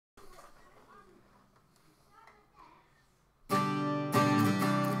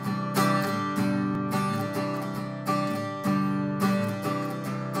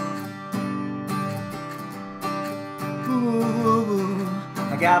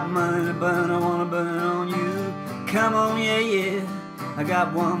got money to burn, I wanna burn on you. Come on, yeah, yeah. I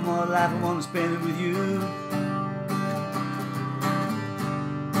got one more life, I wanna spend it with you.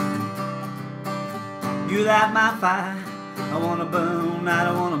 You light my fire, I wanna burn all night,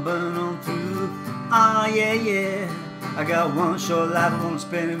 I wanna burn on through. Ah, yeah, yeah. I got one short life, I wanna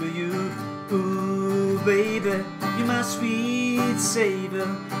spend it with you. Ooh, baby, you're my sweet savior.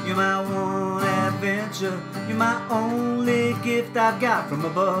 You're my one adventure. You're my only gift I've got from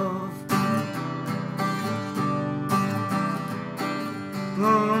above.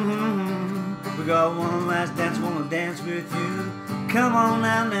 We got one last dance, wanna dance with you. Come on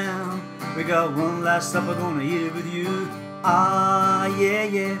now, now. We got one last supper, gonna eat it with you. Ah, yeah,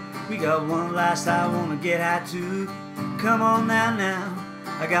 yeah. We got one last I wanna get high too. Come on now, now.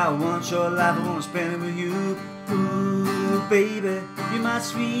 I got one short life, I wanna spend it with you. Ooh, baby, you're my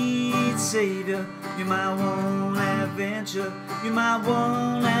sweet savior. You're my one adventure. You're my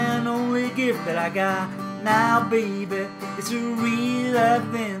one and only gift that I got. Now, baby, it's a real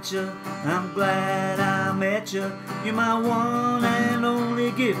adventure. I'm glad I met you. You're my one and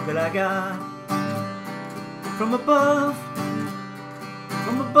only gift that I got. From above,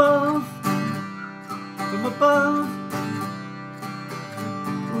 from above, from above.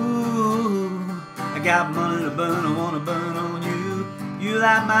 Ooh, I got money to burn, I wanna burn on you. You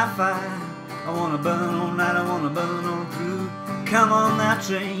light my fire, I wanna burn all night, I wanna burn on through. Come on that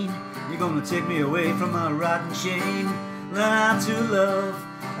train, you're gonna take me away from my rotten shame. Learn how to love,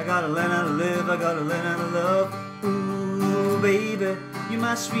 I gotta learn how to live, I gotta learn how to love. Ooh, baby, you're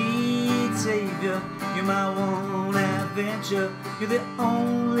my sweet savior. You're my one adventure. You're the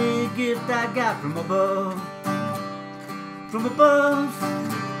only gift I got from above. From above,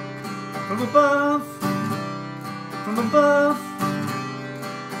 from above, from above.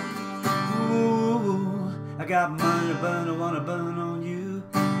 Ooh, I got money to burn, I wanna burn on you.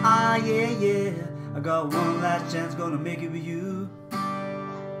 Ah, yeah, yeah. I got one last chance, gonna make it with you.